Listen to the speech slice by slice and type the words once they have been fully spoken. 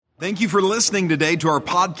Thank you for listening today to our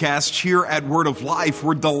podcast here at Word of Life.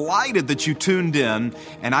 We're delighted that you tuned in,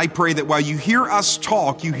 and I pray that while you hear us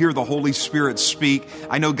talk, you hear the Holy Spirit speak.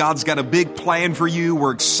 I know God's got a big plan for you.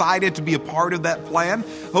 We're excited to be a part of that plan.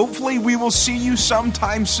 Hopefully, we will see you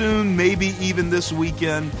sometime soon, maybe even this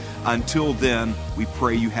weekend. Until then, we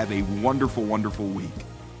pray you have a wonderful, wonderful week.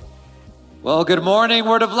 Well, good morning,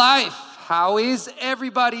 Word of Life. How is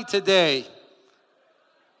everybody today?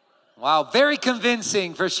 Wow, very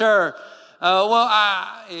convincing for sure.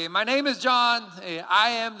 My name is John. I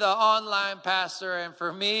am the online pastor, and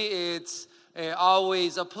for me, it's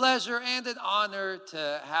always a pleasure and an honor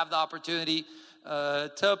to have the opportunity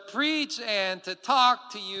to preach and to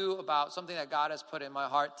talk to you about something that God has put in my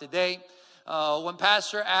heart today. When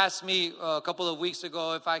Pastor asked me a couple of weeks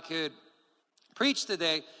ago if I could preach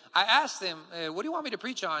today, I asked him, what do you want me to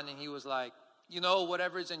preach on? And he was like,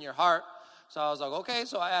 whatever's in your heart. So I was like, okay.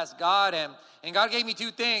 So I asked God, and God gave me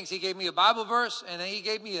two things. He gave me a Bible verse, and then he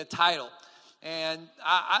gave me a title. And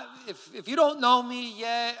if you don't know me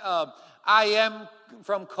yet, I am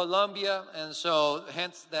from Colombia, and so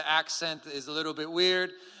hence the accent is a little bit weird.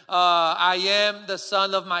 I am the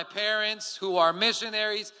son of my parents who are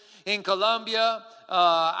missionaries in Colombia.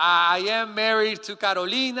 I am married to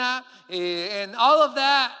Carolina, and all of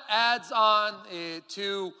that adds on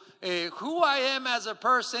to who I am as a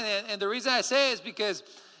person. And the reason I say it is because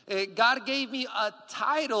God gave me a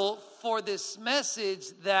title for this message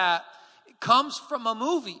that comes from a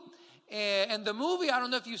movie. And the movie, I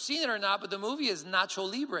don't know if you've seen it or not, but the movie is Nacho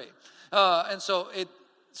Libre. And so it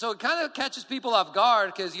kind of catches people off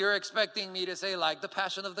guard because you're expecting me to say like the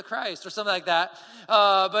Passion of the Christ or something like that.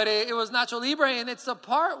 But it was Nacho Libre, and it's the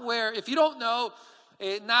part where, if you don't know,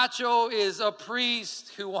 Nacho is a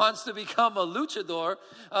priest who wants to become a luchador,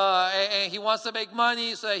 and he wants to make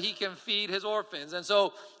money so that he can feed his orphans. And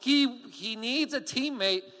so he needs a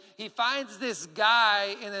teammate. He finds this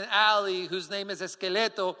guy in an alley whose name is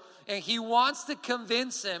Esqueleto, and he wants to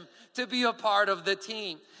convince him to be a part of the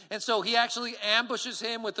team. And so he actually ambushes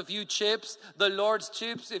him with a few chips, the Lord's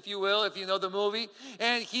chips, if you will, if you know the movie.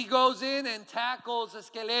 And he goes in and tackles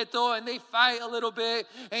Esqueleto, and they fight a little bit.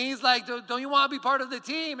 And he's like, don't you want to be part of the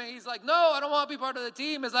team? And he's like, no, I don't want to be part of the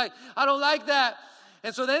team. It's like, I don't like that.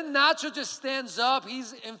 And so then Nacho just stands up.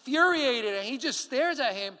 He's infuriated, and he just stares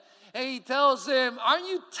at him. And he tells him, aren't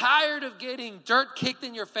you tired of getting dirt kicked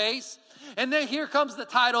in your face? And then here comes the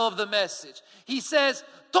title of the message. He says,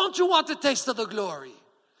 don't you want the taste of the glory?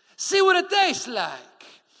 See what it tastes like.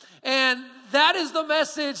 And that is the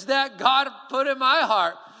message that God put in my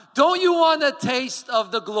heart. Don't you want a taste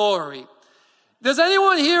of the glory? Does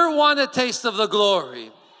anyone here want a taste of the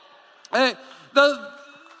glory?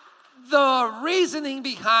 The reasoning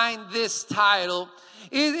behind this title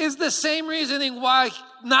is the same reasoning why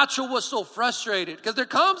Nacho was so frustrated. Because there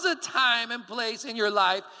comes a time and place in your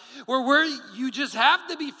life where you just have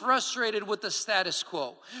to be frustrated with the status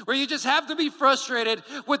quo. Where you just have to be frustrated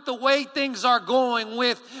with the way things are going,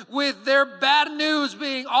 with their bad news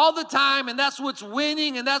being all the time, and that's what's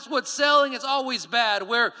winning, and that's what's selling. It's always bad.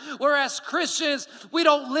 Whereas Christians, we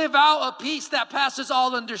don't live out a peace that passes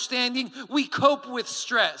all understanding. We cope with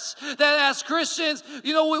stress. That as Christians,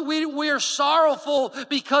 we are sorrowful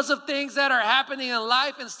because of things that are happening in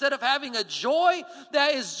life, instead of having a joy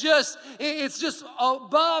that is just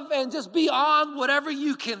above and just beyond whatever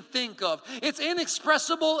you can think of. It's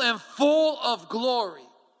inexpressible and full of glory.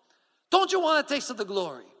 Don't you want a taste of the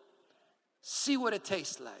glory? See what it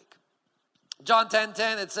tastes like. John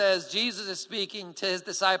 10:10, it says, Jesus is speaking to his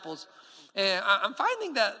disciples. And I'm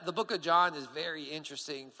finding that the book of John is very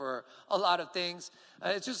interesting for a lot of things.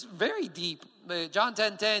 It's just very deep. John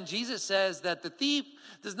 10:10, Jesus says that the thief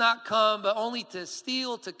does not come but only to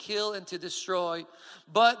steal, to kill, and to destroy,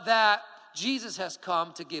 but that Jesus has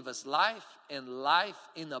come to give us life, and life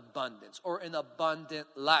in abundance, or an abundant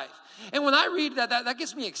life. And when I read that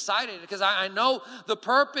gets me excited, because I know the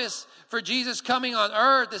purpose for Jesus coming on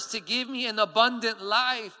earth is to give me an abundant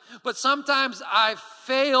life. But sometimes I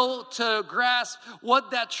fail to grasp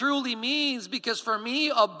what that truly means, because for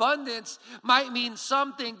me, abundance might mean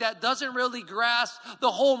something that doesn't really grasp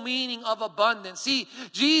the whole meaning of abundance. See,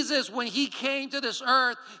 Jesus, when he came to this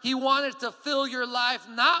earth, he wanted to fill your life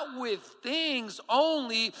not with things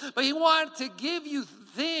only, but he wanted to give you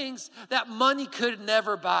things that money could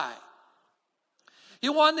never buy. He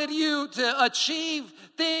wanted you to achieve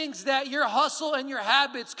things that your hustle and your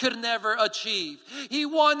habits could never achieve. He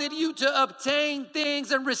wanted you to obtain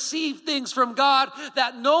things and receive things from God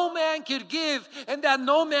that no man could give and that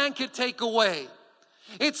no man could take away.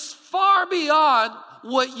 It's far beyond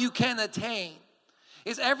what you can attain.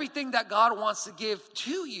 It's everything that God wants to give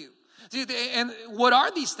to you. See, and what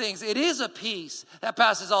are these things? It is a peace that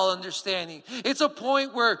passes all understanding. It's a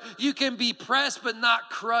point where you can be pressed but not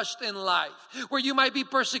crushed in life, where you might be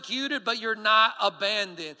persecuted but you're not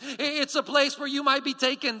abandoned. It's a place where you might be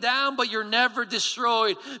taken down but you're never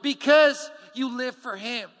destroyed because you live for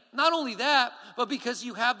Him. Not only that, but because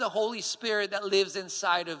you have the Holy Spirit that lives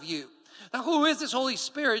inside of you. Now, who is this Holy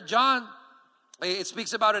Spirit? John, it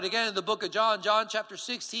speaks about it again in the book of John, John chapter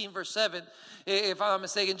 16, verse 7. If I'm not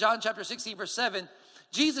mistaken, John chapter 16, verse 7,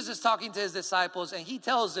 Jesus is talking to His disciples and He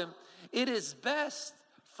tells them, it is best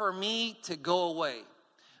for me to go away.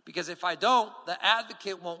 Because if I don't, the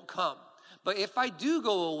advocate won't come. But if I do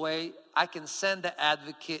go away, I can send the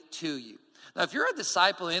advocate to you. Now, if you're a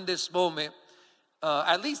disciple in this moment,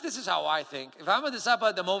 at least this is how I think. If I'm a disciple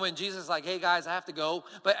at the moment, Jesus is like, hey guys, I have to go.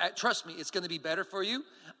 But trust me, it's going to be better for you.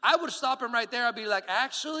 I would stop Him right there. I'd be like,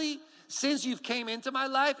 actually, since you've came into my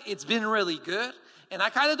life, it's been really good. And I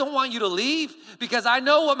kind of don't want you to leave because I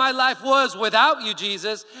know what my life was without you,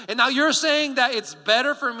 Jesus. And now you're saying that it's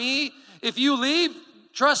better for me if you leave.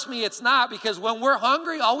 Trust me, it's not, because when we're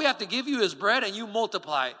hungry, all we have to give you is bread and you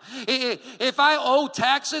multiply it. If I owe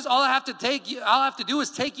taxes, all I have to do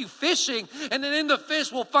is take you fishing, and then in the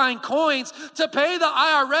fish we'll find coins to pay the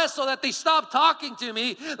IRS so that they stop talking to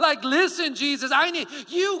me. Like, listen, Jesus,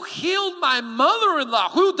 you healed my mother-in-law.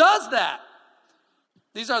 Who does that?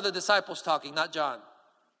 These are the disciples talking, not John.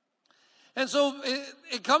 And so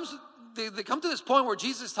it comes. They come to this point where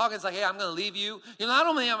Jesus is talking. It's like, hey, I'm going to leave you. Not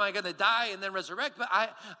only am I going to die and then resurrect, but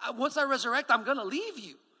once I resurrect, I'm going to leave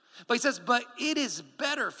you. But He says, but it is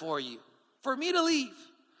better for you, for me to leave,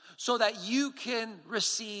 so that you can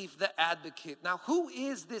receive the advocate. Now, who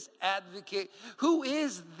is this advocate? Who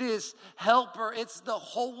is this helper? It's the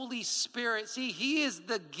Holy Spirit. See, He is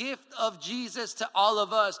the gift of Jesus to all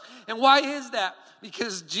of us. And why is that?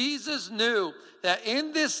 Because Jesus knew that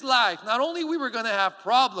in this life, not only we were going to have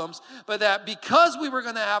problems, but that because we were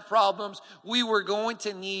going to have problems, we were going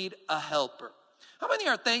to need a helper. How many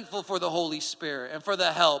are thankful for the Holy Spirit and for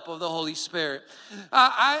the help of the Holy Spirit?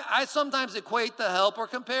 I sometimes equate the help or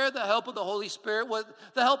compare the help of the Holy Spirit with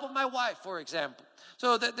the help of my wife, for example.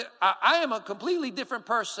 So I am a completely different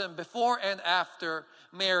person before and after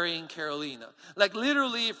marrying Carolina. Like,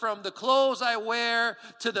 literally, from the clothes I wear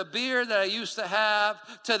to the beard that I used to have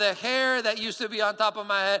to the hair that used to be on top of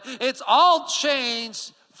my head, it's all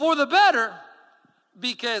changed for the better.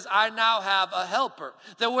 Because I now have a helper.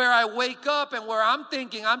 That where I wake up and where I'm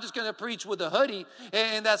thinking I'm just going to preach with a hoodie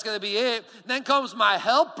and that's going to be it. Then comes my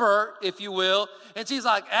helper, if you will. And she's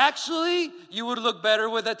like, actually, you would look better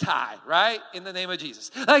with a tie, right? In the name of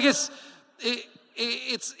Jesus. Like, it's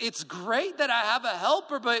great that I have a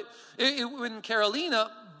helper, but in Carolina,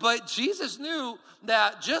 but Jesus knew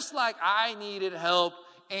that just like I needed help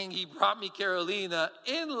and He brought me Carolina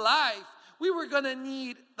in life, we were going to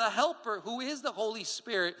need the helper, who is the Holy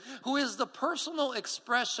Spirit, who is the personal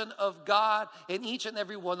expression of God in each and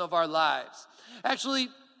every one of our lives. Actually,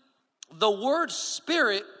 the word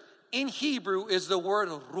spirit in Hebrew is the word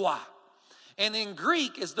ruah. And in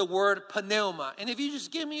Greek is the word pneuma. And if you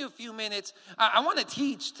just give me a few minutes, I want to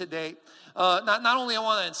teach today. Not only I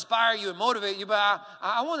want to inspire you and motivate you, but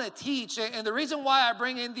I want to teach. And the reason why I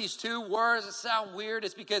bring in these two words that sound weird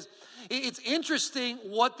is because it's interesting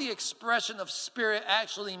what the expression of spirit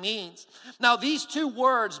actually means. Now, these two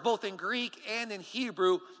words, both in Greek and in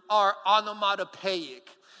Hebrew, are onomatopoeic.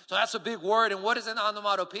 So that's a big word. And what is an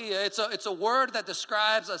onomatopoeia? It's a word that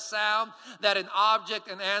describes a sound that an object,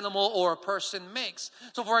 an animal, or a person makes.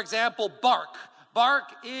 So, for example, bark.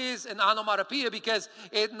 Bark is an onomatopoeia because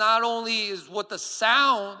it not only is what the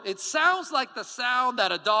sound, it sounds like the sound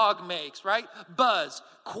that a dog makes, right? Buzz,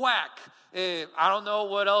 quack. I don't know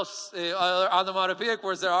what else other onomatopoeic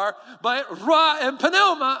words there are, but ra and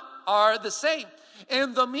pneuma are the same.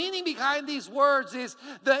 And the meaning behind these words is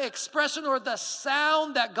the expression or the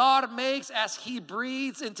sound that God makes as He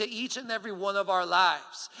breathes into each and every one of our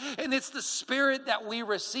lives. And it's the Spirit that we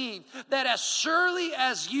receive. That as surely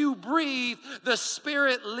as you breathe, the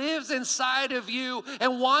Spirit lives inside of you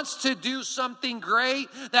and wants to do something great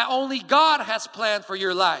that only God has planned for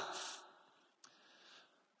your life.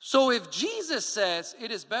 So if Jesus says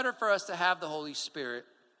it is better for us to have the Holy Spirit,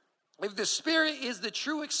 if the Spirit is the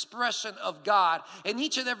true expression of God in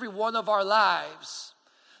each and every one of our lives,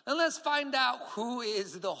 then let's find out who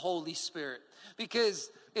is the Holy Spirit. Because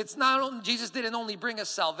it's not only, Jesus didn't only bring us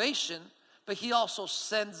salvation, but He also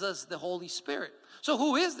sends us the Holy Spirit. So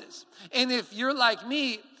who is this? And if you're like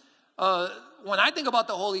me, when I think about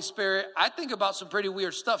the Holy Spirit, I think about some pretty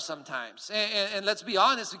weird stuff sometimes. And let's be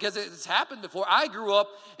honest, because it's happened before. I grew up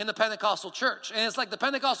in the Pentecostal church. And it's like the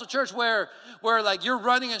Pentecostal church where like you're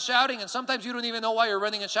running and shouting. And sometimes you don't even know why you're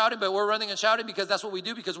running and shouting. But we're running and shouting because that's what we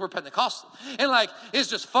do, because we're Pentecostal. And like, it's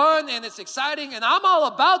just fun and it's exciting. And I'm all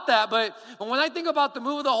about that. But when I think about the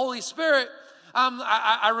move of the Holy Spirit,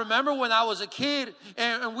 I remember when I was a kid,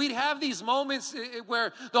 and we'd have these moments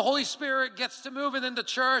where the Holy Spirit gets to move in the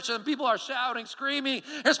church, and people are shouting, screaming,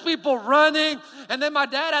 there's people running, and then my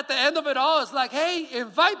dad at the end of it all is like, hey,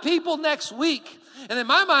 invite people next week. And in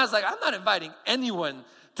my mind, it's like, I'm not inviting anyone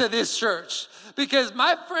to this church, because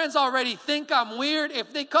my friends already think I'm weird.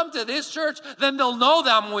 If they come to this church, then they'll know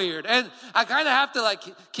that I'm weird, and I kind of have to like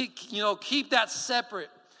keep that separate.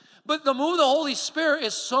 But the move of the Holy Spirit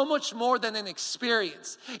is so much more than an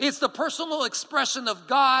experience. It's the personal expression of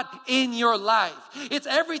God in your life. It's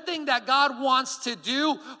everything that God wants to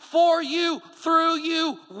do for you, through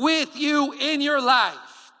you, with you in your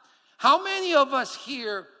life. How many of us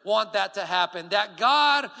here want that to happen? That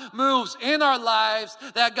God moves in our lives,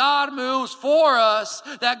 that God moves for us,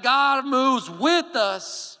 that God moves with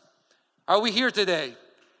us. Are we here today?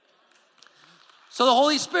 So the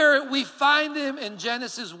Holy Spirit, we find him in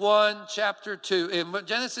Genesis 1, chapter 2. In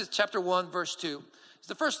Genesis chapter 1, verse 2. It's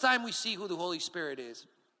the first time we see who the Holy Spirit is.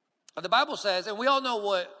 The Bible says, and we all know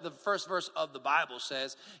what the first verse of the Bible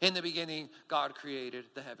says, in the beginning, God created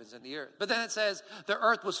the heavens and the earth. But then it says, the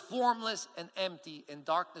earth was formless and empty, and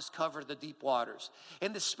darkness covered the deep waters.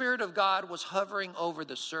 And the Spirit of God was hovering over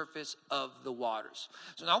the surface of the waters.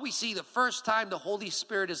 So now we see the first time the Holy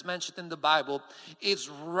Spirit is mentioned in the Bible is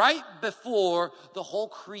right before the whole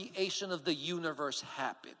creation of the universe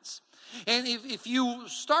happens. And if you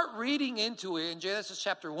start reading into it in Genesis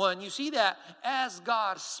chapter 1, you see that as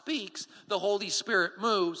God speaks, the Holy Spirit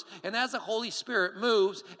moves. And as the Holy Spirit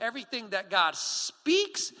moves, everything that God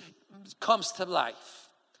speaks comes to life.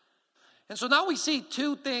 And so now we see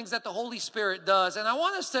two things that the Holy Spirit does. And I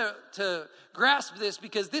want us to grasp this,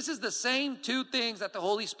 because this is the same two things that the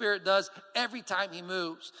Holy Spirit does every time he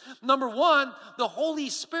moves. Number one, the Holy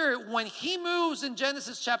Spirit, when he moves in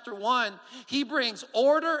Genesis chapter 1, he brings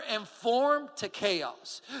order and form to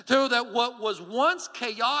chaos. So that what was once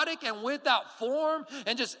chaotic and without form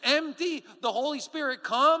and just empty, the Holy Spirit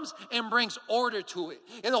comes and brings order to it.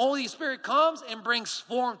 And the Holy Spirit comes and brings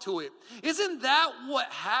form to it. Isn't that what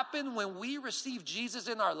happened when we received Jesus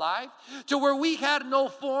in our life? To where we had no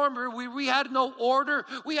form, or we had no order,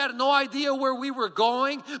 we had no idea where we were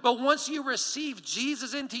going. But once you receive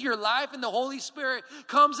Jesus into your life and the Holy Spirit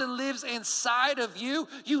comes and lives inside of you,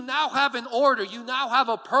 you now have an order, you now have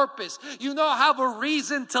a purpose, you now have a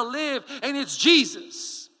reason to live, and it's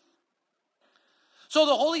Jesus. So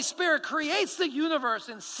the Holy Spirit creates the universe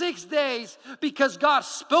in 6 days because God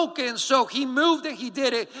spoke it, and so he moved and he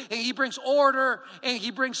did it, and he brings order and he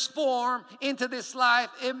brings form into this life.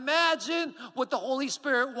 Imagine what the Holy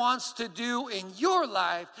Spirit wants to do in your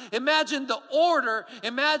life. Imagine the order.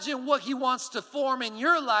 Imagine what he wants to form in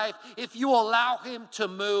your life if you allow him to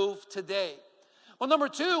move today. Well, number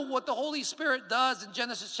two, what the Holy Spirit does in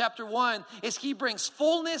Genesis chapter 1 is he brings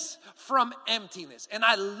fullness from emptiness. And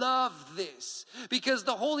I love this because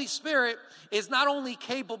the Holy Spirit is not only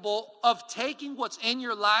capable of taking what's in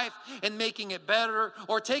your life and making it better,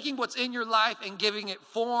 or taking what's in your life and giving it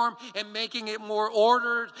form and making it more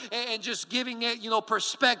ordered and just giving it,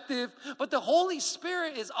 perspective. But the Holy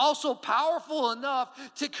Spirit is also powerful enough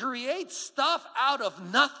to create stuff out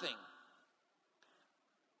of nothing.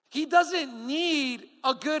 He doesn't need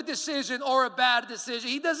a good decision or a bad decision.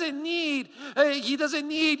 He doesn't need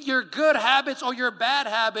your good habits or your bad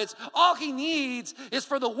habits. All he needs is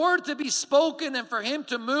for the word to be spoken and for him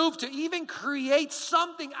to move, to even create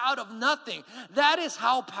something out of nothing. That is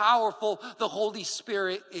how powerful the Holy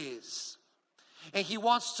Spirit is. And he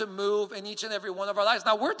wants to move in each and every one of our lives.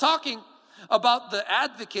 Now we're talking about the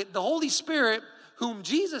advocate, the Holy Spirit, whom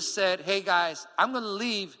Jesus said, hey guys, I'm going to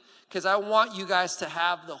leave because I want you guys to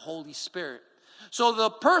have the Holy Spirit. So the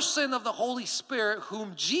person of the Holy Spirit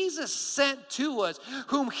whom Jesus sent to us,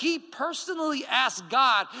 whom he personally asked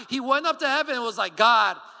God, he went up to heaven and was like,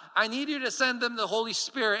 God, I need you to send them the Holy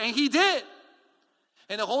Spirit. And he did.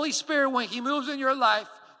 And the Holy Spirit, when he moves in your life,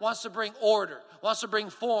 wants to bring order, wants to bring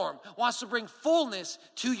form, wants to bring fullness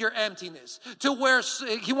to your emptiness, to where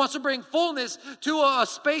he wants to bring fullness to a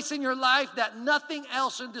space in your life that nothing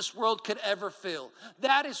else in this world could ever fill.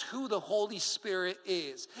 That is who the Holy Spirit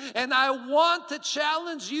is. And I want to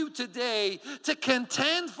challenge you today to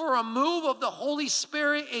contend for a move of the Holy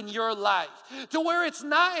Spirit in your life, to where it's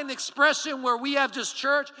not an expression where we have just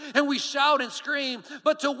church and we shout and scream,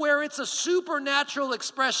 but to where it's a supernatural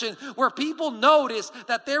expression where people notice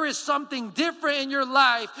that there is something different in your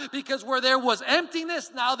life, because where there was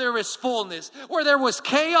emptiness, now there is fullness. Where there was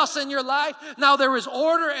chaos in your life, now there is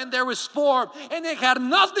order and there is form. And it had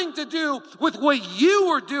nothing to do with what you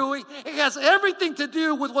were doing. It has everything to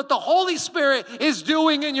do with what the Holy Spirit is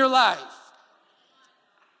doing in your life.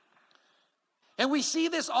 And we see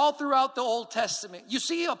this all throughout the Old Testament. You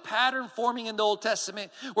see a pattern forming in the Old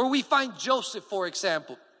Testament where we find Joseph, for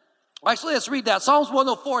example. Actually, let's read that. Psalms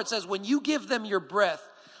 104, it says, when you give them your breath,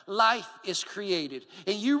 life is created,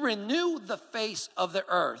 and you renew the face of the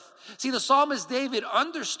earth. See, the psalmist David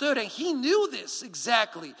understood, and he knew this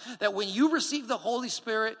exactly, that when you receive the Holy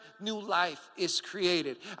Spirit, new life is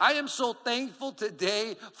created. I am so thankful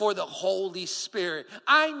today for the Holy Spirit.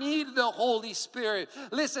 I need the Holy Spirit.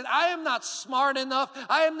 Listen, I am not smart enough.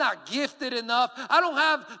 I am not gifted enough. I don't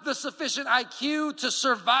have the sufficient IQ to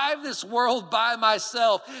survive this world by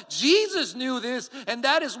myself. Jesus knew this, and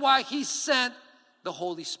that is why he sent the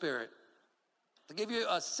Holy Spirit. To give you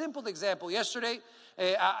a simple example, yesterday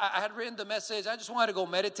I had written the message. I just wanted to go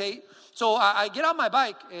meditate. So I get on my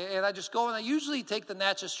bike and I just go, and I usually take the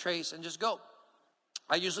Natchez Trace and just go.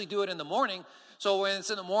 I usually do it in the morning. So when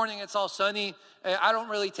it's in the morning, it's all sunny. I don't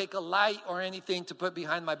really take a light or anything to put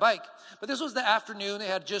behind my bike. But this was the afternoon. It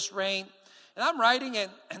had just rained. And I'm riding,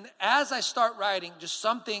 and as I start riding, just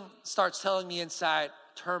something starts telling me inside,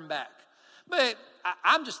 turn back. But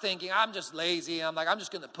I'm just thinking, I'm just lazy. I'm like, I'm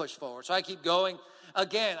just going to push forward. So I keep going.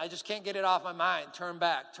 Again, I just can't get it off my mind. Turn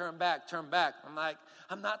back, turn back, turn back. I'm like,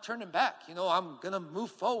 I'm not turning back. I'm going to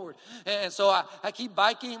move forward. And so I keep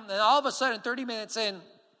biking. And all of a sudden, 30 minutes in,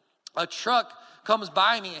 a truck comes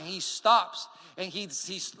by me and he stops. And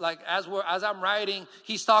he's like, as I'm riding,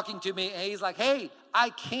 he's talking to me. And he's like, hey,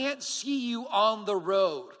 I can't see you on the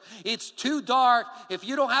road. It's too dark. If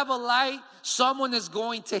you don't have a light, someone is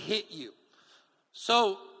going to hit you.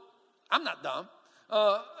 So I'm not dumb.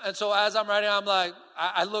 And so as I'm riding, I'm like,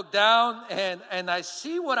 I look down and I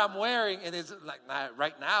see what I'm wearing. And it's like,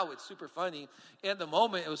 right now it's super funny. In the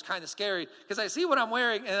moment, it was kind of scary because I see what I'm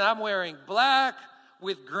wearing, and I'm wearing black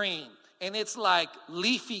with green. And it's like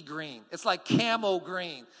leafy green. It's like camo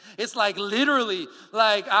green. It's like literally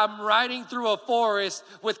like I'm riding through a forest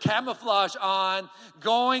with camouflage on,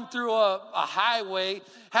 going through a highway,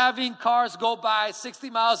 having cars go by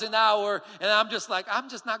 60 miles an hour. And I'm just like, I'm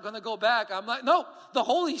just not going to go back. I'm like, no, the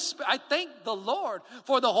Holy Spirit. I thank the Lord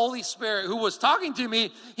for the Holy Spirit who was talking to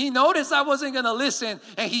me. He noticed I wasn't going to listen,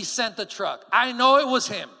 and he sent the truck. I know it was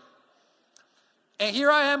him. And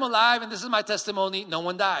here I am alive, and this is my testimony. No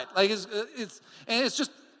one died. Like it's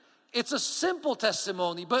a simple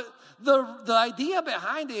testimony, but the idea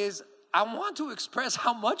behind it is I want to express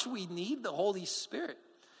how much we need the Holy Spirit.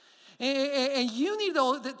 And you need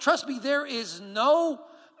trust me, there is no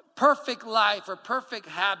perfect life or perfect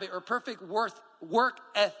habit or perfect work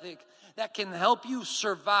ethic that can help you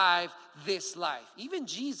survive this life. Even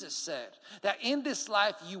Jesus said that in this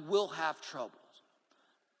life you will have trouble.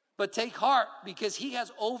 But take heart, because he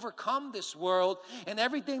has overcome this world, and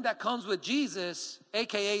everything that comes with Jesus,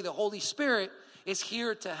 aka the Holy Spirit, is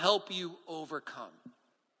here to help you overcome.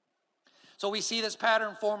 So we see this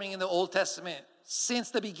pattern forming in the Old Testament.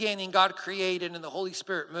 Since the beginning, God created and the Holy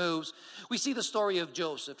Spirit moves. We see the story of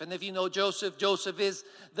Joseph. And if you know Joseph, Joseph is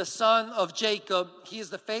the son of Jacob. He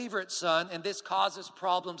is the favorite son, and this causes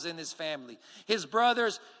problems in his family. His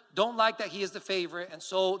brothers don't like that he is the favorite, and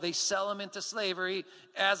so they sell him into slavery,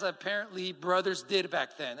 as apparently brothers did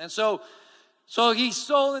back then. And so he's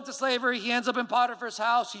sold into slavery. He ends up in Potiphar's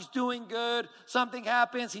house. He's doing good. Something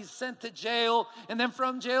happens. He's sent to jail. And then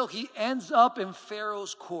from jail, he ends up in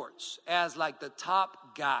Pharaoh's courts as like the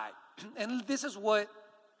top guy. And this is what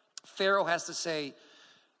Pharaoh has to say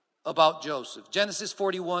about Joseph. Genesis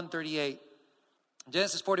 41:38.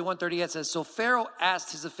 Genesis 41:38 says, so Pharaoh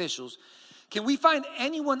asked his officials, can we find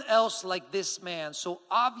anyone else like this man, so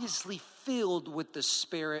obviously filled with the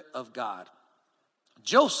Spirit of God?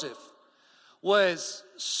 Joseph was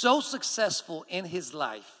so successful in his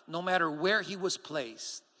life, no matter where he was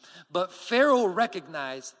placed. But Pharaoh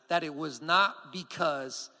recognized that it was not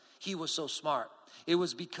because he was so smart. It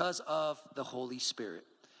was because of the Holy Spirit.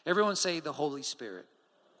 Everyone say the Holy Spirit.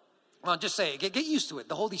 Well, just say it. Get used to it.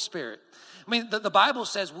 The Holy Spirit. I mean, the Bible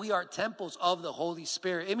says we are temples of the Holy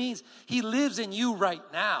Spirit. It means he lives in you right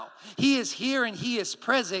now. He is here and he is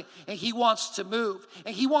present and he wants to move.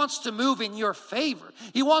 And he wants to move in your favor.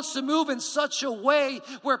 He wants to move in such a way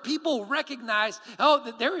where people recognize, oh,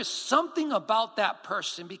 that there is something about that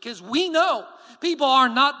person, because we know people are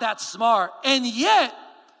not that smart. And yet,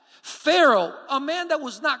 Pharaoh, a man that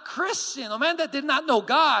was not Christian, a man that did not know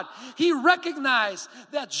God, he recognized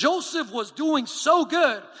that Joseph was doing so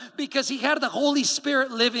good because he had the Holy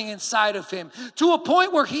Spirit living inside of him, to a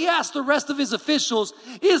point where he asked the rest of his officials,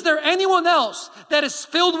 is there anyone else that is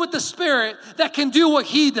filled with the Spirit that can do what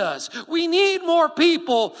he does? We need more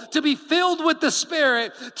people to be filled with the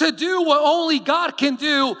Spirit to do what only God can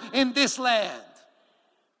do in this land.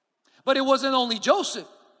 But it wasn't only Joseph.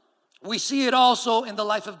 We see it also in the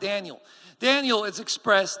life of Daniel. Daniel is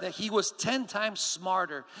expressed that he was 10 times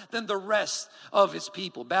smarter than the rest of his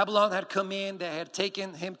people. Babylon had come in, they had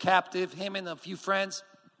taken him captive, him and a few friends.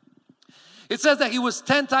 It says that he was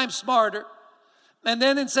 10 times smarter. And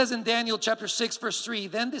then it says in Daniel chapter 6 verse 3,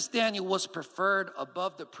 then this Daniel was preferred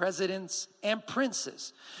above the presidents and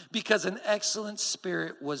princes because an excellent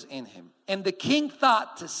spirit was in him. And the king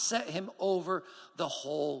thought to set him over the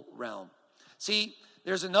whole realm. See,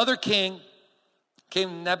 there's another king,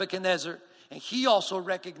 King Nebuchadnezzar, and he also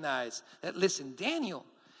recognized that, listen, Daniel,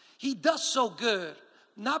 he does so good,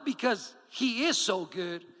 not because he is so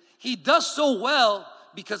good, he does so well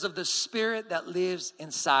because of the Spirit that lives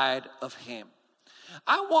inside of him.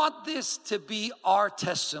 I want this to be our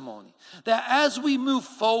testimony, that as we move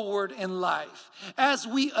forward in life, as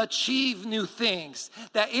we achieve new things,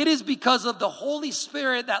 that it is because of the Holy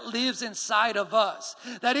Spirit that lives inside of us.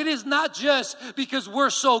 That it is not just because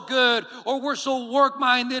we're so good or we're so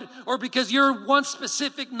work-minded or because you're one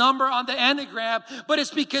specific number on the Enneagram, but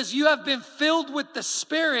it's because you have been filled with the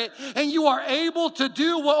Spirit and you are able to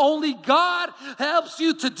do what only God helps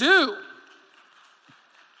you to do.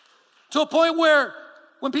 To a point where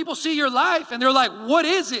when people see your life and they're like, what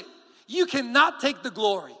is it? You cannot take the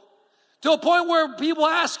glory. To a point where people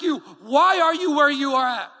ask you, why are you where you are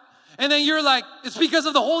at? And then you're like, it's because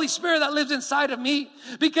of the Holy Spirit that lives inside of me.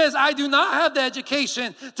 Because I do not have the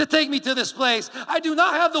education to take me to this place. I do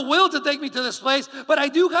not have the will to take me to this place. But I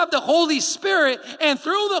do have the Holy Spirit. And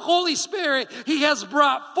through the Holy Spirit, He has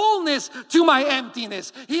brought fullness to my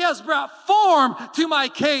emptiness. He has brought form to my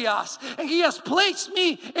chaos. And He has placed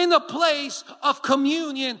me in a place of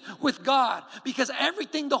communion with God. Because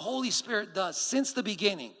everything the Holy Spirit does since the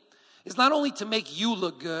beginning is not only to make you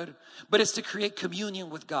look good, but it's to create communion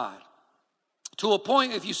with God. To a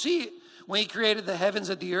point, if you see it, when He created the heavens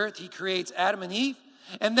and the earth, He creates Adam and Eve,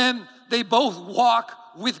 and then they both walk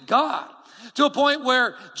with God. To a point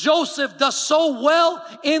where Joseph does so well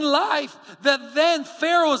in life that then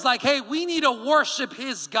Pharaoh is like, hey, we need to worship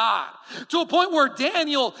his God. To a point where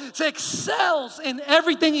Daniel excels in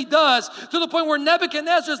everything he does. To the point where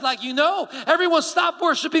Nebuchadnezzar is like, everyone stop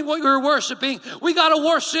worshiping what you're worshiping. We got to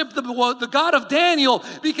worship the God of Daniel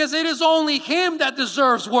because it is only him that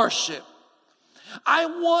deserves worship. I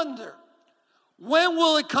wonder, when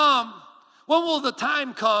will it come? When will the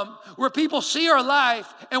time come where people see our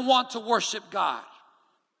life and want to worship God?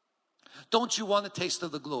 Don't you want a taste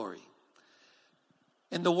of the glory?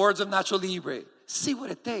 In the words of Nacho Libre, see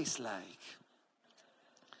what it tastes like.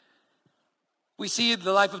 We see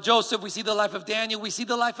the life of Joseph, we see the life of Daniel, we see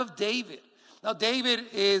the life of David. Now, David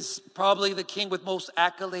is probably the king with most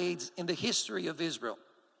accolades in the history of Israel.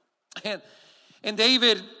 And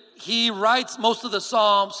David, he writes most of the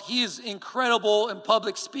Psalms. He is incredible in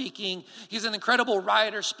public speaking. He's an incredible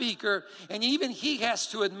writer, speaker. And even he has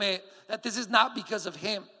to admit that this is not because of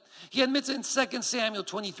him. He admits in 2 Samuel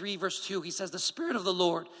 23 verse 2, he says, the Spirit of the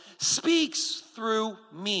Lord speaks through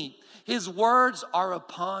me. His words are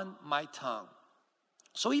upon my tongue.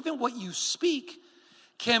 So even what you speak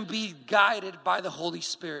can be guided by the Holy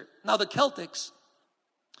Spirit. Now the Celtics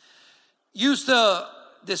used to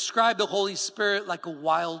describe the Holy Spirit like a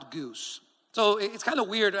wild goose. So it's kind of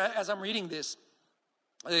weird as I'm reading this.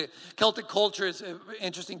 Celtic culture is an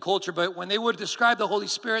interesting culture, but when they would describe the Holy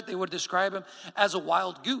Spirit, they would describe him as a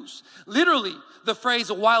wild goose. Literally, the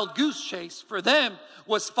phrase a wild goose chase for them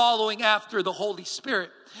was following after the Holy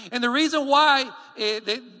Spirit. And the reason why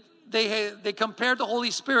they compared the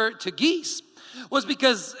Holy Spirit to geese was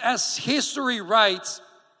because, as history writes,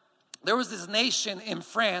 there was this nation in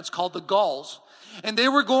France called the Gauls, and they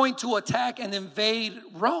were going to attack and invade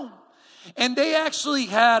Rome. And they actually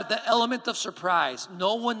had the element of surprise.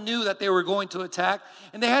 No one knew that they were going to attack,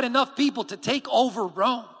 and they had enough people to take over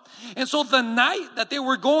Rome. And so the night that they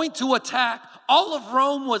were going to attack, all of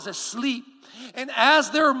Rome was asleep. And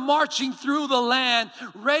as they're marching through the land,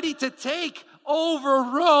 ready to take over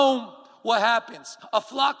Rome, what happens? A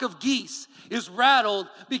flock of geese is rattled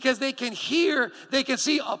because they can hear, they can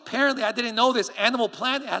see. Apparently, I didn't know this. Animal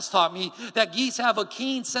Planet has taught me that geese have a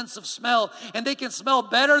keen sense of smell, and they can smell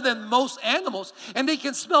better than most animals, and they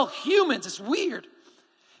can smell humans. It's weird.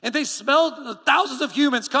 And they smelled thousands of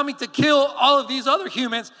humans coming to kill all of these other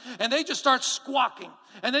humans, and they just start squawking.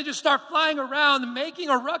 And they just start flying around and making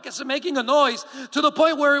a ruckus and making a noise to the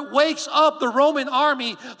point where it wakes up the Roman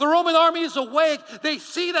army. The Roman army is awake. They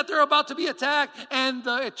see that they're about to be attacked, and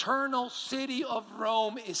the eternal city of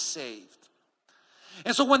Rome is saved.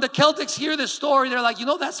 And so when the Celtics hear this story, they're like,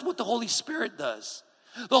 that's what the Holy Spirit does.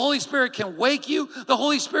 The Holy Spirit can wake you. The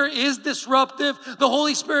Holy Spirit is disruptive. The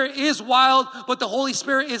Holy Spirit is wild, but the Holy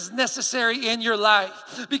Spirit is necessary in your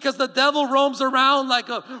life. Because the devil roams around like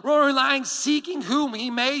a roaring lion seeking whom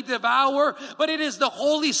he may devour. But it is the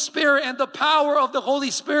Holy Spirit and the power of the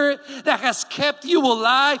Holy Spirit that has kept you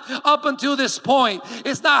alive up until this point.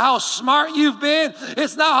 It's not how smart you've been.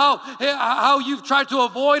 It's not how you've tried to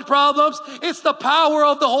avoid problems. It's the power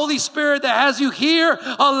of the Holy Spirit that has you here,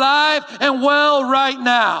 alive and well right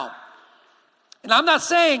now. And I'm not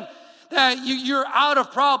saying that you're out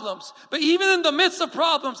of problems, but even in the midst of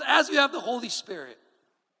problems, as you have the Holy Spirit,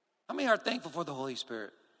 how many are thankful for the Holy Spirit?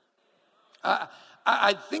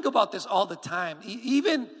 I think about this all the time.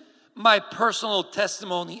 Even my personal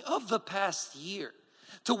testimony of the past year,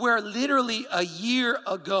 to where literally a year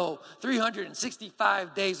ago,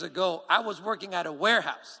 365 days ago, I was working at a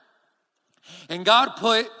warehouse, and God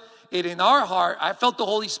put it in our heart. I felt the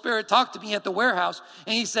Holy Spirit talk to me at the warehouse,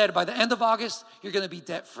 and he said, by the end of August, you're going to be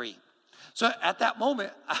debt free. So at that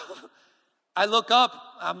moment, I look up,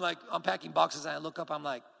 I'm like unpacking boxes, and I look up, I'm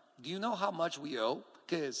like, do you know how much we owe?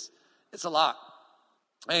 Because it's a lot.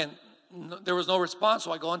 And there was no response,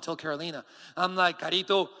 so I go and tell Carolina. I'm like,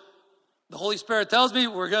 Carito, the Holy Spirit tells me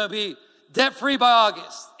we're going to be debt free by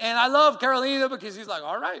August. And I love Carolina because he's like,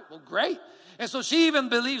 all right, well, great. And so she even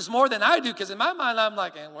believes more than I do, because in my mind, I'm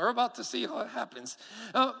like, and we're about to see how it happens.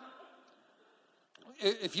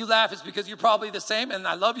 If you laugh, it's because you're probably the same, and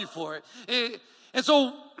I love you for it. And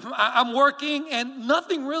so I'm working, and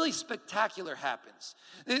nothing really spectacular happens.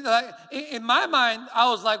 In my mind,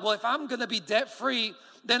 I was like, well, if I'm going to be debt-free,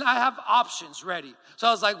 then I have options ready. So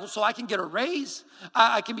I was like, well, so I can get a raise.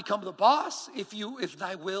 I can become the boss. If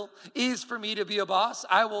thy will is for me to be a boss,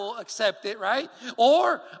 I will accept it, right?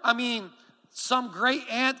 Or, some great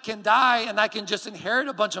aunt can die and I can just inherit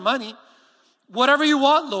a bunch of money. Whatever you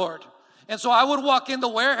want, Lord. And so I would walk in the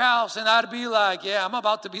warehouse and I'd be like, yeah, I'm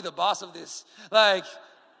about to be the boss of this. Like,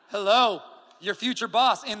 hello, your future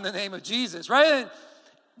boss in the name of Jesus, right?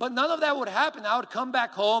 But none of that would happen. I would come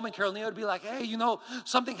back home and Carolina would be like, hey,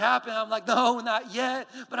 something happened. I'm like, no, not yet,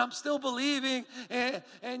 but I'm still believing.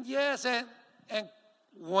 And yes, and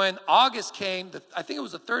when August came, I think it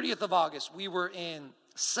was the 30th of August, we were in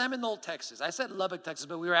Seminole, Texas. I said Lubbock, Texas,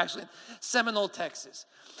 but we were actually in Seminole, Texas.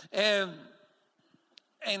 And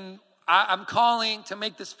I'm calling to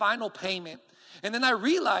make this final payment. And then I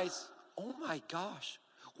realized, oh my gosh,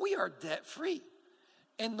 we are debt free.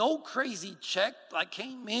 And no crazy check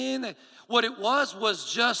came in. What it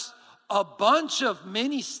was just a bunch of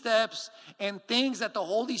mini steps and things that the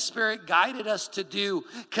Holy Spirit guided us to do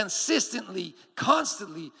consistently,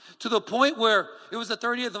 constantly, to the point where it was the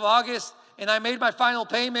 30th of August and I made my final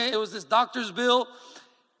payment. It was this doctor's bill.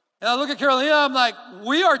 And I look at Carolina, I'm like,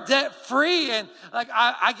 we are debt free. And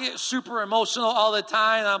I get super emotional all the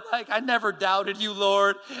time. I'm like, I never doubted you,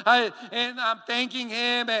 Lord. And I'm thanking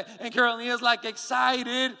him. And Carolina's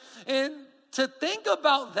excited. And to think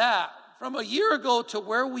about that from a year ago to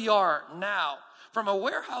where we are now, from a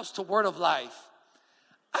warehouse to Word of Life,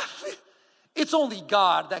 it's only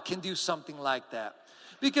God that can do something like that.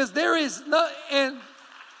 Because there is no,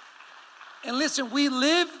 and listen, we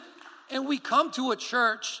live and we come to a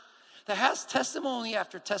church that has testimony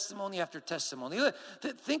after testimony after testimony.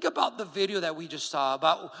 Think about the video that we just saw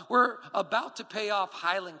about we're about to pay off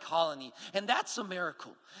Highland Colony, and that's a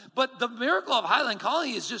miracle. But the miracle of Highland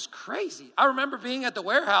Colony is just crazy. I remember being at the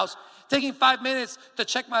warehouse, taking 5 minutes to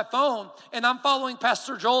check my phone, and I'm following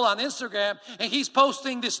Pastor Joel on Instagram, and he's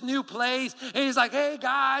posting this new place, and he's like, hey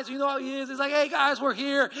guys, you know how he is? He's like, hey guys, we're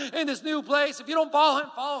here in this new place. If you don't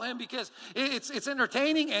follow him because it's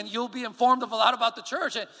entertaining, and you'll be informed of a lot about the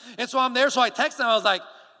church. And so I'm there, so I text him, I was like,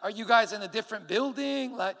 are you guys in a different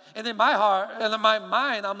building? And in my heart, and in my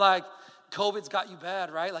mind, I'm like, COVID's got you bad,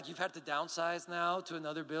 right? You've had to downsize now to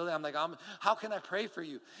another building. I'm like, how can I pray for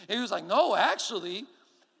you? And he was like, no, actually,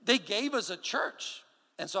 they gave us a church.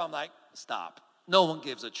 And so I'm like, stop. No one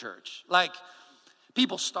gives a church.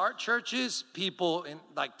 People start churches, people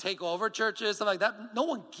take over churches, stuff like that. No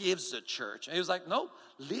one gives a church. And he was like, no,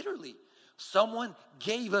 literally, someone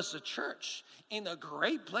gave us a church in a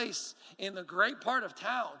great place, in a great part of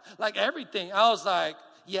town, like everything. I was like,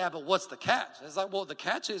 yeah, but what's the catch? It's like, well, the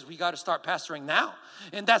catch is we got to start pastoring now.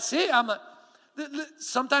 And that's it. I'm like,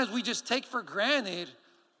 sometimes we just take for granted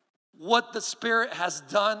what the Spirit has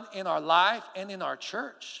done in our life and in our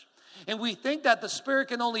church. And we think that the Spirit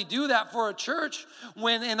can only do that for a church,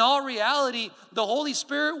 when in all reality, the Holy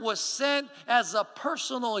Spirit was sent as a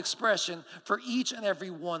personal expression for each and every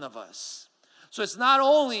one of us. So it's not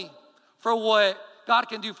only for what God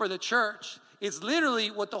can do for the church, it's literally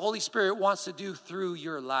what the Holy Spirit wants to do through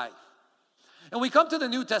your life. And we come to the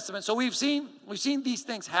New Testament. So we've seen these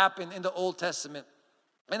things happen in the Old Testament.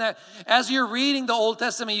 And as you're reading the Old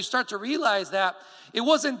Testament, you start to realize that it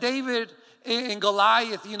wasn't David and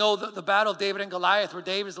Goliath, the battle of David and Goliath, where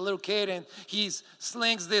David's a little kid and he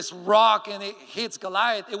slings this rock and it hits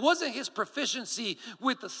Goliath. It wasn't his proficiency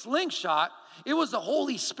with the slingshot. It was the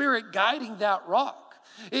Holy Spirit guiding that rock.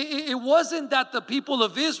 It wasn't that the people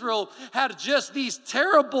of Israel had just these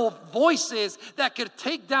terrible voices that could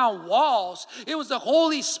take down walls. It was the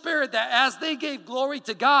Holy Spirit that, as they gave glory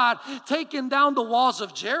to God, taken down the walls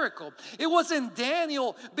of Jericho. It wasn't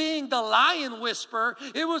Daniel being the lion whisperer.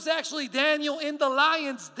 It was actually Daniel in the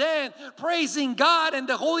lion's den praising God, and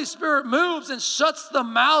the Holy Spirit moves and shuts the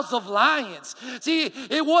mouths of lions. See,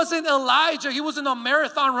 it wasn't Elijah. He wasn't a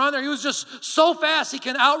marathon runner. He was just so fast he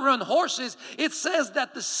can outrun horses. It says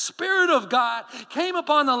that the Spirit of God came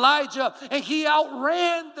upon Elijah and he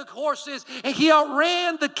outran the horses and he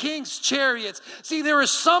outran the king's chariots. See, there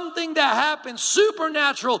is something that happens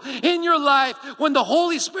supernatural in your life when the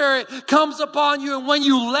Holy Spirit comes upon you and when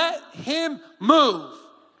you let him move.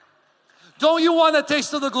 Don't you want a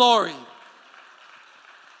taste of the glory?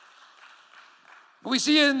 We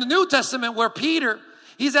see it in the New Testament where Peter,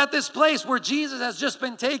 he's at this place where Jesus has just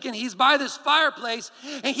been taken. He's by this fireplace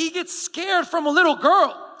and he gets scared from a little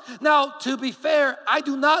girl. Now, to be fair, I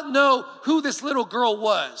do not know who this little girl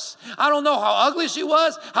was. I don't know how ugly she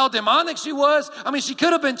was, how demonic she was. I mean, she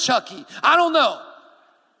could have been Chucky. I don't know.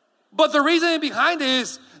 But the reason behind it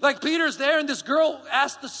is, Peter's there and this girl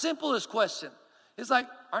asked the simplest question. It's like,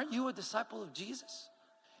 aren't you a disciple of Jesus?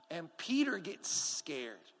 And Peter gets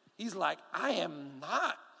scared. He's like, I am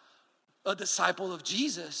not a disciple of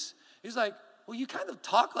Jesus. He's like, well, you kind of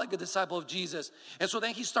talk like a disciple of Jesus. And so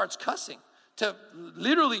then he starts cussing to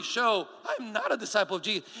literally show, I'm not a disciple of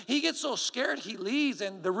Jesus. He gets so scared he leaves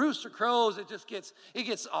and the rooster crows. It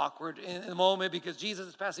gets awkward in a moment because Jesus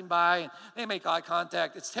is passing by and they make eye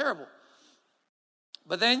contact. It's terrible.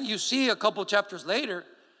 But then you see a couple chapters later,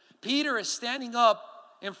 Peter is standing up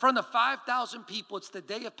in front of 5,000 people. It's the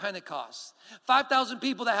day of Pentecost. 5,000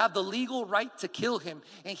 people that have the legal right to kill him,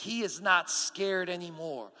 and he is not scared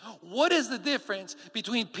anymore. What is the difference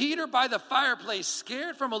between Peter by the fireplace,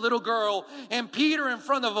 scared from a little girl, and Peter in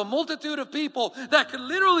front of a multitude of people that could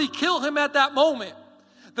literally kill him at that moment?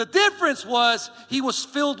 The difference was he was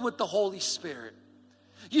filled with the Holy Spirit.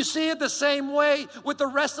 You see it the same way with the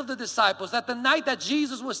rest of the disciples, that the night that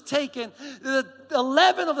Jesus was taken, the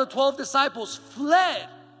 11 of the 12 disciples fled,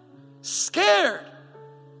 scared.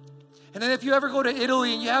 And then if you ever go to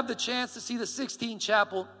Italy and you have the chance to see the Sistine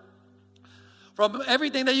Chapel, from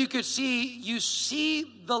everything that you could see, you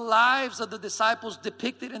see the lives of the disciples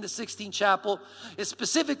depicted in the Sistine Chapel,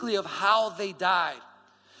 specifically of how they died.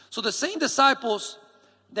 So the same disciples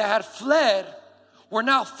that had fled were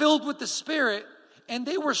now filled with the Spirit, and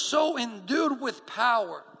they were so endued with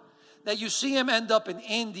power that you see them end up in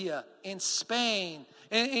India, in Spain,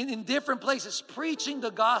 in different places, preaching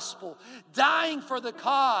the gospel, dying for the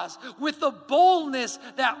cause with the boldness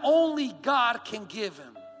that only God can give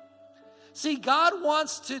him. See, God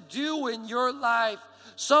wants to do in your life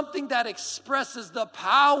something that expresses the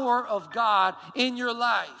power of God in your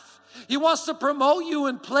life. He wants to promote you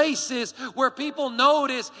in places where people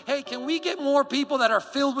notice, hey, can we get more people that are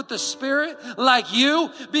filled with the Spirit like you?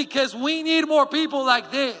 Because we need more people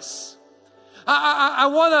like this. I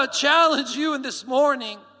want to challenge you in this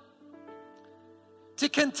morning to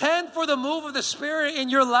contend for the move of the Spirit in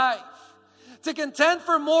your life. To contend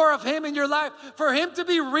for more of him in your life, for him to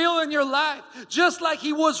be real in your life, just like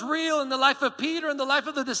he was real in the life of Peter and the life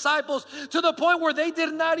of the disciples, to the point where they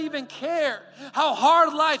did not even care how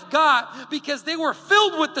hard life got because they were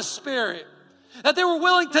filled with the Spirit, that they were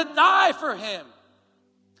willing to die for him.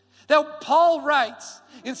 That Paul writes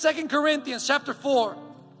in 2 Corinthians chapter 4,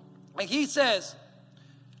 and he says,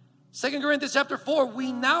 2 Corinthians chapter 4,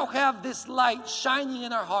 we now have this light shining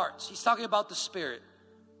in our hearts. He's talking about the Spirit.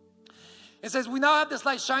 It says, we now have this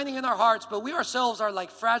light shining in our hearts, but we ourselves are like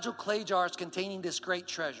fragile clay jars containing this great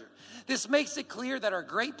treasure. This makes it clear that our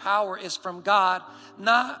great power is from God,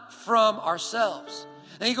 not from ourselves.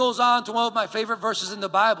 And he goes on to one of my favorite verses in the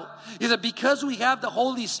Bible. He said, because we have the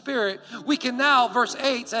Holy Spirit, we can now, verse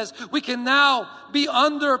 8 says, we can now be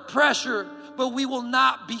under pressure, but we will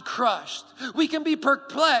not be crushed. We can be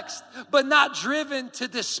perplexed, but not driven to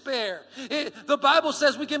despair. The Bible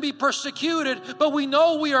says we can be persecuted, but we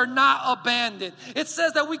know we are not abandoned. It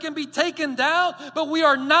says that we can be taken down, but we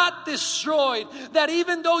are not destroyed. That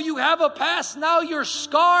even though you have a past, now your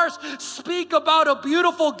scars speak about a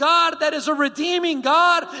beautiful God that is a redeeming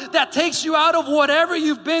God that takes you out of whatever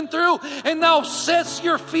you've been through and now sets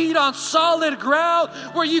your feet on solid ground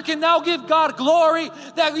where you can now give God glory,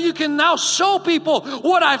 that you can now show people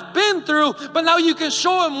what I've been through, but now you can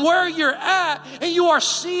show them where you're at, and you are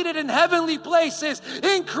seated in heavenly places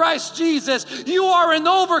in Christ Jesus. You are an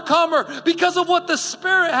overcomer because of what the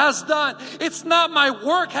Spirit has done. It's not my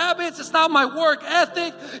work habits, it's not my work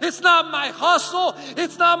ethic, it's not my hustle,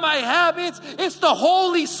 it's not my habits, it's the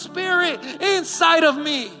Holy Spirit inside of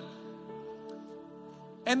me.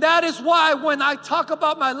 And that is why when I talk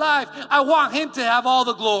about my life, I want Him to have all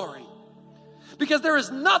the glory. Because there is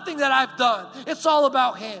nothing that I've done. It's all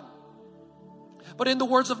about Him. But in the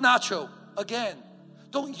words of Nacho, again,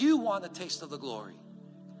 don't you want a taste of the glory?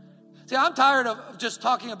 See, I'm tired of just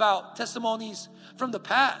talking about testimonies from the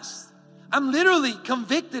past. I'm literally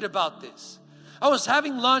convicted about this. I was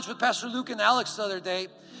having lunch with Pastor Luke and Alex the other day.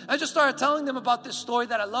 I just started telling them about this story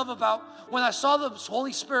that I love about when I saw the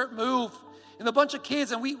Holy Spirit move in a bunch of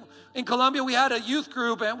kids. And in Colombia, we had a youth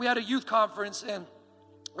group and we had a youth conference, and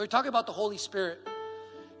we were talking about the Holy Spirit.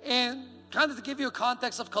 And kind of to give you a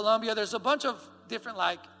context of Colombia, there's a bunch of different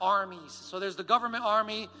armies. So there's the government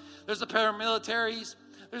army, there's the paramilitaries,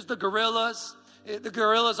 there's the guerrillas. The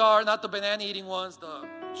guerrillas are not the banana eating ones, the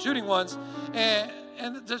shooting ones.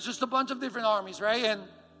 And there's just a bunch of different armies, right?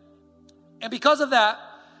 And because of that,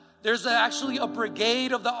 there's actually a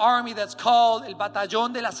brigade of the army that's called El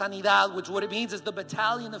Batallón de la Sanidad, which what it means is the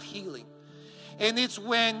battalion of healing. And it's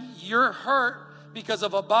when you're hurt because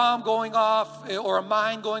of a bomb going off or a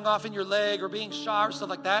mine going off in your leg or being shot or stuff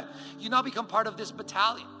like that, you now become part of this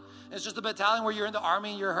battalion. It's just a battalion where you're in the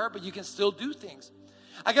army and you're hurt, but you can still do things.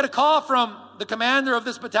 I get a call from the commander of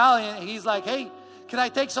this battalion. He's like, hey, can I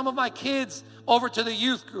take some of my kids over to the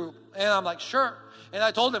youth group? And I'm like, sure. And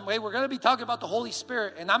I told him, wait, we're going to be talking about the Holy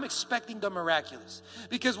Spirit, and I'm expecting the miraculous.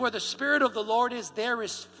 Because where the Spirit of the Lord is, there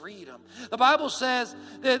is freedom. The Bible says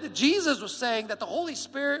that Jesus was saying that the Holy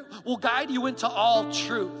Spirit will guide you into all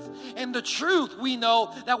truth. And the truth, we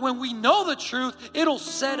know that when we know the truth, it'll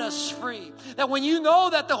set us free. That when you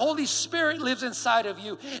know that the Holy Spirit lives inside of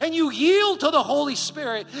you, and you yield to the Holy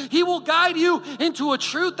Spirit, He will guide you into a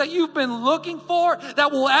truth that you've been looking for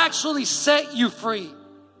that will actually set you free.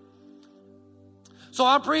 So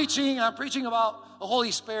I'm preaching about the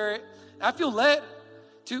Holy Spirit. I feel led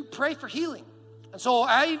to pray for healing. And so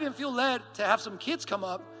I even feel led to have some kids come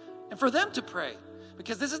up and for them to pray.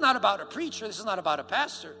 Because this is not about a preacher. This is not about a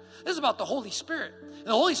pastor. This is about the Holy Spirit. And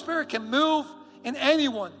the Holy Spirit can move in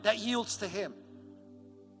anyone that yields to Him.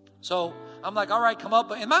 So I'm like, all right, come up.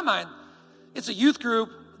 But in my mind, it's a youth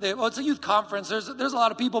group. It's a youth conference. There's a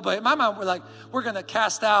lot of people. But in my mind, we're going to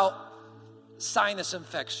cast out sinus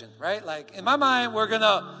infection, right? Like in my mind, we're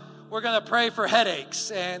gonna pray for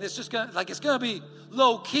headaches, and it's just gonna be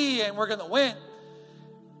low key, and we're gonna win.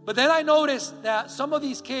 But then I noticed that some of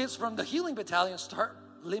these kids from the healing battalion start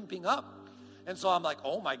limping up, and so I'm like,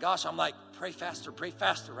 oh my gosh! I'm like, pray faster,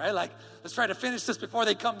 right? Like, let's try to finish this before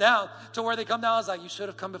they come down. To where they come down, I was like, you should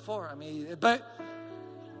have come before. I mean, but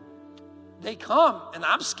they come, and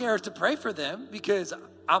I'm scared to pray for them because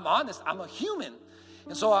I'm honest, I'm a human.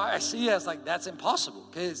 And so I see it as like, that's impossible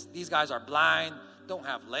because these guys are blind, don't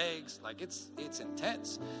have legs. Like it's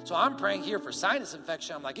intense. So I'm praying here for sinus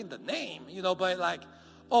infection. I'm like, in the name, but like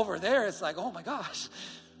over there, it's like, oh my gosh.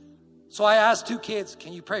 So I asked two kids,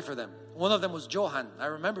 can you pray for them? One of them was Johan. I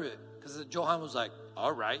remember it because Johan was like,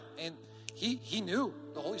 all right. And he knew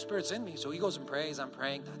the Holy Spirit's in me. So he goes and prays. I'm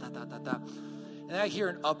praying. And I hear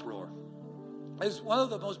an uproar. It's one of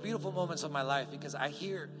the most beautiful moments of my life because I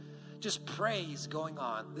hear just praise going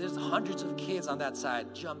on. There's hundreds of kids on that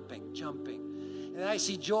side jumping. And I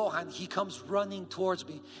see Johan, he comes running towards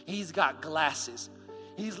me. He's got glasses.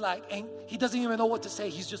 He's like, and he doesn't even know what to say.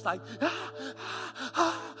 He's just like,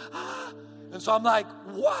 And so I'm like,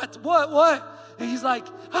 what? And he's like,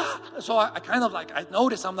 So I kind of like, I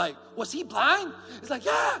notice, I'm like, was he blind? He's like,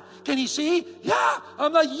 yeah. Can he see? Yeah.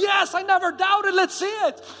 I'm like, yes, I never doubted. Let's see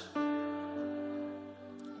it.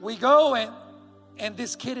 We go And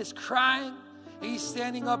this kid is crying. He's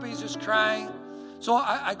standing up, he's just crying. So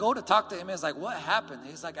I go to talk to him, and it's like, what happened?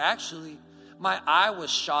 He's like, actually, my eye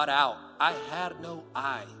was shot out. I had no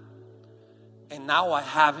eye. And now I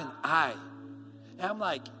have an eye. And I'm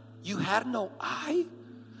like, you had no eye?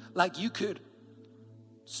 Like you could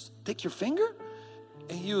stick your finger?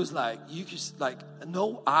 And he was like, you just like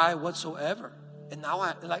no eye whatsoever. And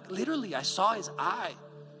now literally I saw his eye.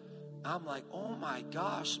 I'm like, oh my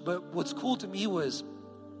gosh. But what's cool to me was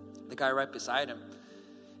the guy right beside him.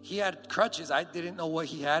 He had crutches. I didn't know what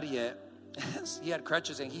he had yet. He had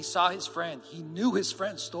crutches, and he saw his friend. He knew his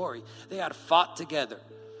friend's story. They had fought together.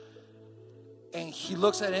 And he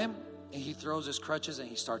looks at him, and he throws his crutches, and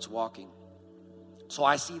he starts walking. So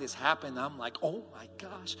I see this happen. I'm like, oh my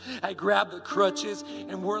gosh. I grab the crutches,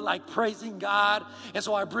 and we're like praising God. And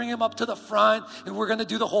so I bring him up to the front, and we're going to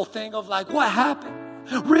do the whole thing of like, what happened?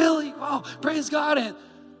 Really? Oh, praise God.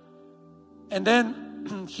 And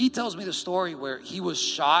then he tells me the story where he was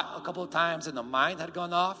shot a couple of times and the mine had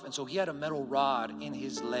gone off. And so he had a metal rod in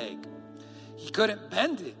his leg. He couldn't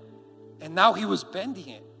bend it. And now he was bending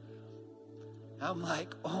it. I'm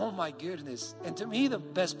like, oh my goodness. And to me, the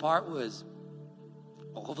best part was,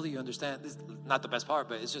 hopefully you understand, this is not the best part,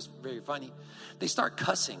 but it's just very funny. They start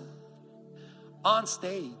cussing on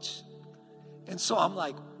stage. And so I'm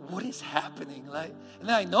like, what is happening? Like, and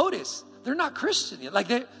then I notice they're not Christian yet. Like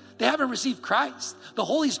they haven't received Christ. The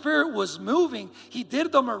Holy Spirit was moving. He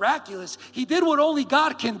did the miraculous. He did what only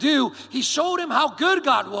God can do. He showed him how good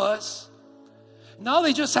God was. Now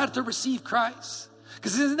they just had to receive Christ.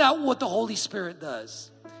 Because isn't that what the Holy Spirit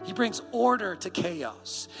does? He brings order to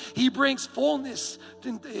chaos. He brings fullness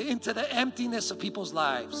into the emptiness of people's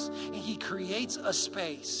lives. And he creates a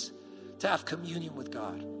space to have communion with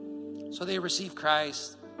God. So they receive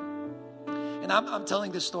Christ. And I'm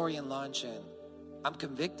telling this story in lunch, and I'm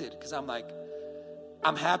convicted because I'm like,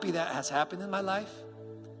 I'm happy that has happened in my life,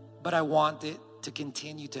 but I want it to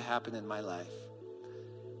continue to happen in my life.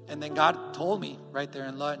 And then God told me right there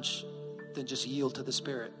in lunch, then just yield to the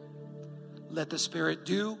Spirit. Let the Spirit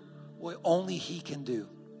do what only He can do.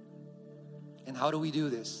 And how do we do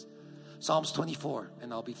this? Psalms 24,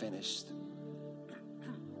 and I'll be finished.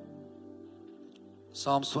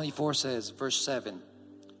 Psalms 24 says, verse 7,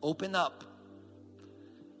 open up.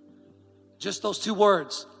 Just those two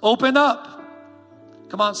words, open up.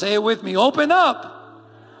 Come on, say it with me, open up.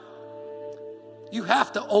 You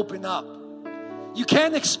have to open up. You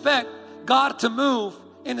can't expect God to move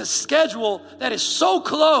in a schedule that is so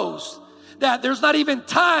closed that there's not even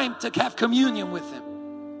time to have communion with Him.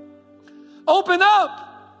 Open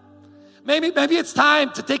up. Maybe it's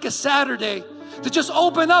time to take a Saturday to just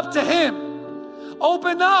open up to Him.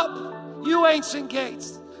 Open up, you ancient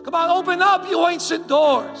gates. Come on, open up, you ancient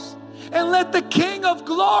doors. And let the King of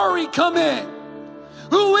Glory come in.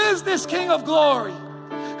 Who is this King of Glory?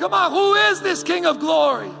 Come on, who is this King of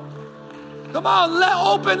Glory? Come on,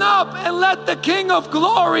 open up and let the King of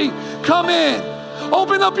Glory come in.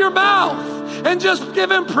 Open up your mouth and just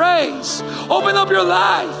give Him praise. Open up your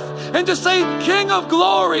life and just say, King of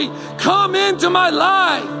Glory, come into my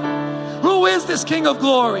life. Who is this King of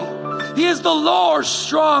Glory? He is the Lord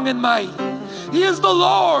strong and mighty. He is the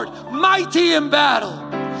Lord mighty in battle.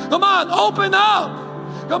 Come on, open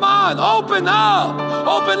up. Come on, open up.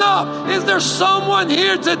 Open up. Is there someone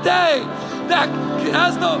here today that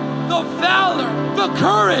has the valor, the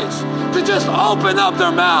courage to just open up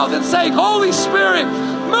their mouth and say, Holy Spirit,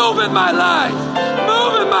 move in my life.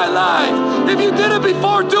 Move in my life. If you did it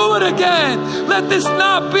before, do it again. Let this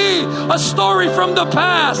not be a story from the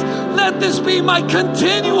past. Let this be my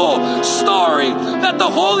continual story, that the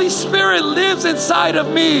Holy Spirit lives inside of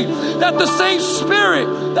me, that the same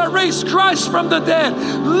Spirit that raised Christ from the dead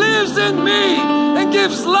lives in me and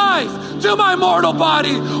gives life to my mortal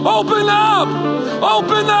body. Open up,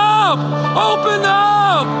 open up, open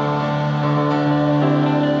up.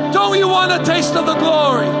 Don't you want a taste of the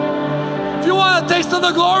glory? If you want a taste of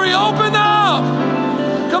the glory, open up.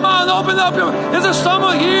 Come on, open up. Is there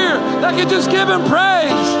someone here that can just give Him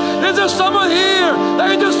praise? Is there someone here that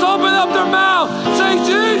can just open up their mouth? Say,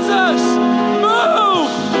 Jesus, move.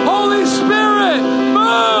 Holy Spirit,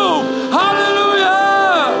 move. Hallelujah.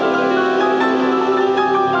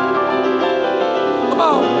 Come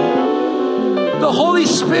on. The Holy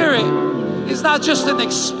Spirit is not just an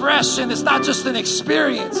expression. It's not just an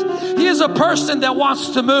experience. He is a person that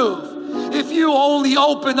wants to move. If you only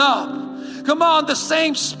open up. Come on, the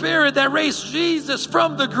same Spirit that raised Jesus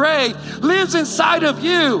from the grave lives inside of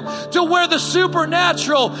you, to where the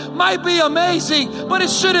supernatural might be amazing, but it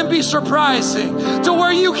shouldn't be surprising. To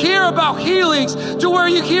where you hear about healings, to where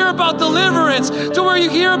you hear about deliverance, to where you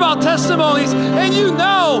hear about testimonies, and you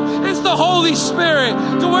know it's the Holy Spirit.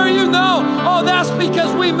 To where you know, oh, that's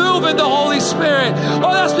because we move in the Holy Spirit.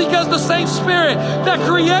 Oh, that's because the same Spirit that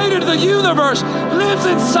created the universe lives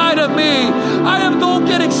inside of me. Don't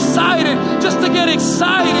get excited just to get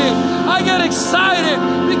excited. I get excited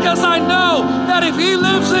because I know that if He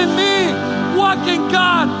lives in me, what can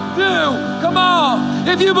God do? Come on.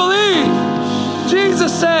 If you believe,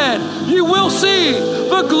 Jesus said, you will see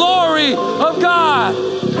the glory of God.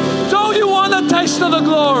 Don't you want a taste of the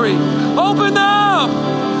glory? Open up.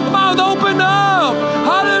 Come on, open up.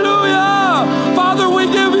 Hallelujah. Father, we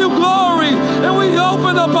give you glory, and we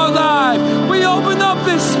open up our life. We open up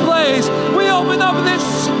this place. We open up this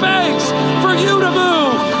space for you to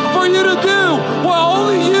move, for you to do what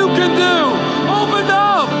only you can do. Open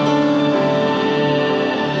up.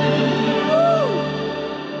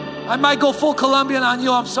 Woo. I might go full Colombian on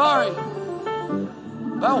you. I'm sorry.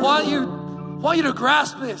 But I want you to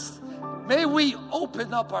grasp this. May we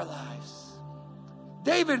open up our lives.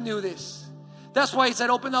 David knew this. That's why he said,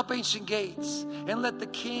 open up ancient gates and let the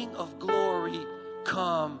King of glory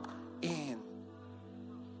come in.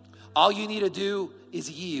 All you need to do is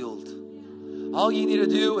yield. All you need to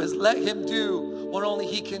do is let Him do what only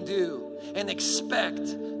He can do, and expect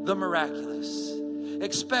the miraculous.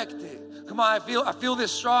 Expect it. Come on, I feel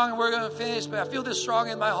this strong, and we're going to finish, but I feel this strong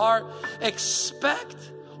in my heart. Expect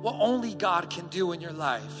what only God can do in your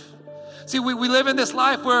life. See, we live in this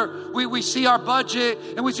life where we see our budget,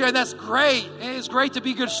 and we see, and that's great. And it's great to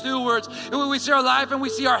be good stewards. And we see our life, and we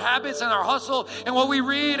see our habits and our hustle and what we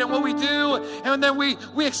read and what we do. And then we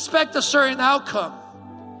expect a certain outcome.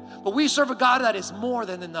 But we serve a God that is more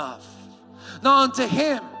than enough. Now unto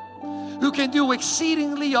Him who can do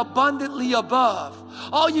exceedingly abundantly above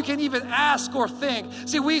all you can even ask or think.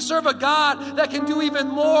 See, we serve a God that can do even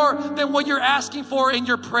more than what you're asking for in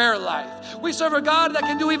your prayer life. We serve a God that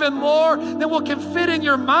can do even more than what can fit in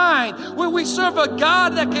your mind. We serve a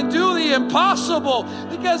God that can do the impossible,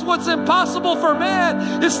 because what's impossible for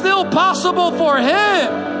man is still possible for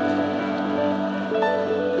Him.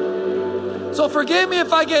 So forgive me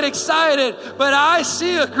if I get excited, but I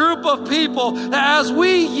see a group of people that as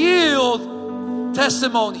we yield,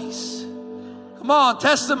 testimonies. Come on,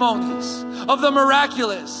 testimonies of the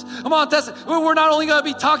miraculous. Come on, we're not only going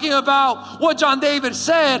to be talking about what John David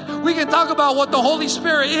said, we can talk about what the Holy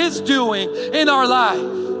Spirit is doing in our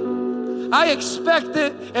life. I expect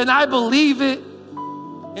it and I believe it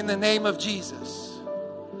in the name of Jesus.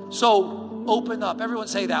 So open up. Everyone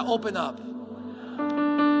say that. Open up.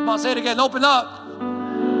 Come on, say it again. Open up.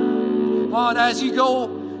 Come on, as you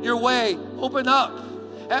go your way, open up.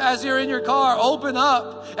 As you're in your car, open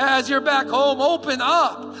up. As you're back home, open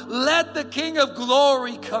up. Let the King of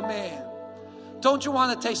glory come in. Don't you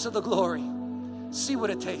want a taste of the glory? See what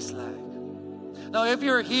it tastes like. Now, if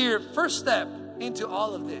you're here, first step into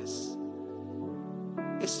all of this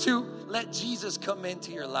is to let Jesus come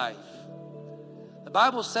into your life. The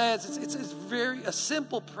Bible says it's a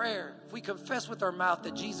simple prayer. If we confess with our mouth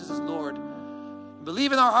that Jesus is Lord,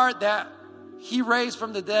 believe in our heart that He raised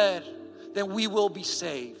from the dead, then we will be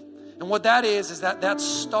saved. And what that is that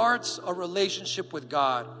starts a relationship with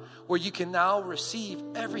God where you can now receive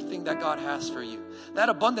everything that God has for you. That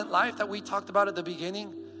abundant life that we talked about at the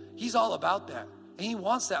beginning, He's all about that. And He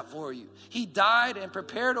wants that for you. He died and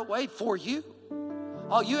prepared a way for you.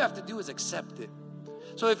 All you have to do is accept it.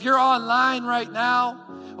 So if you're online right now,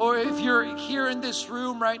 or if you're here in this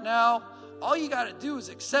room right now, all you got to do is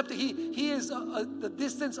accept it. He is the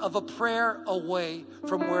distance of a prayer away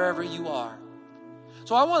from wherever you are.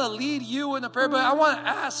 So I want to lead you in a prayer, but I want to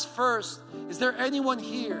ask first, is there anyone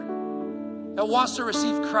here that wants to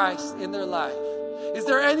receive Christ in their life? Is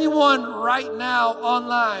there anyone right now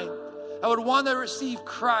online that would want to receive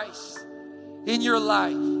Christ in your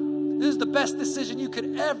life? This is the best decision you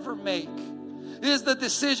could ever make. It is the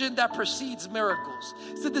decision that precedes miracles.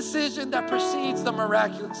 It's the decision that precedes the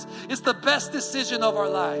miraculous. It's the best decision of our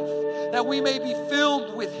life, that we may be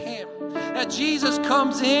filled with Him, that Jesus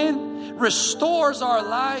comes in, restores our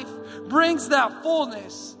life, brings that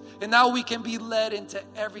fullness, and now we can be led into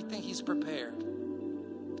everything He's prepared.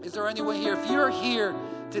 Is there anyone here? If you're here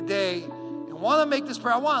today and want to make this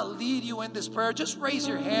prayer, I want to lead you in this prayer. Just raise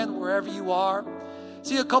your hand wherever you are.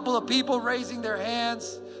 See a couple of people raising their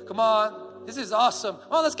hands. Come on. This is awesome.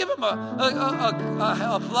 Oh, let's give him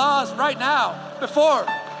a applause right now. Before.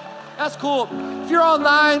 That's cool. If you're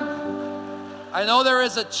online, I know there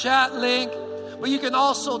is a chat link, but you can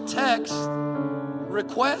also text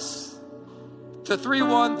requests to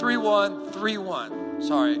 313131.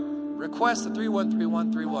 Sorry, request to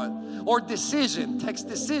 313131. Or decision, text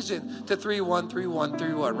decision to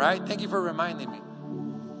 313131, right? Thank you for reminding me.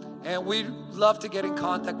 And we'd love to get in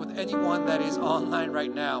contact with anyone that is online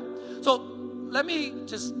right now. So let me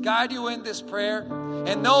just guide you in this prayer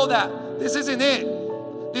and know that this isn't it.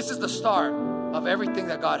 This is the start of everything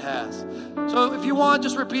that God has. So if you want,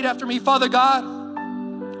 just repeat after me. Father God,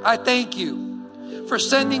 I thank you for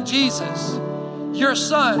sending Jesus, your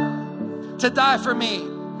son, to die for me.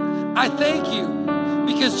 I thank you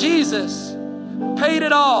because Jesus paid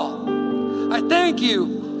it all. I thank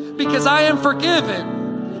you because I am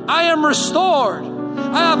forgiven. I am restored.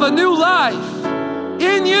 I have a new life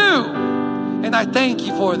in you. And I thank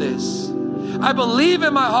you for this. I believe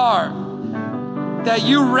in my heart that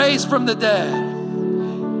you raised from the dead.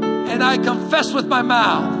 And I confess with my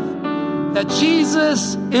mouth that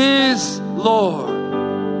Jesus is Lord.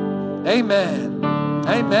 Amen.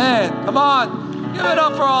 Amen. Come on. Give it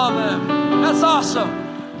up for all of them. That's awesome.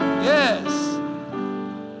 Yes.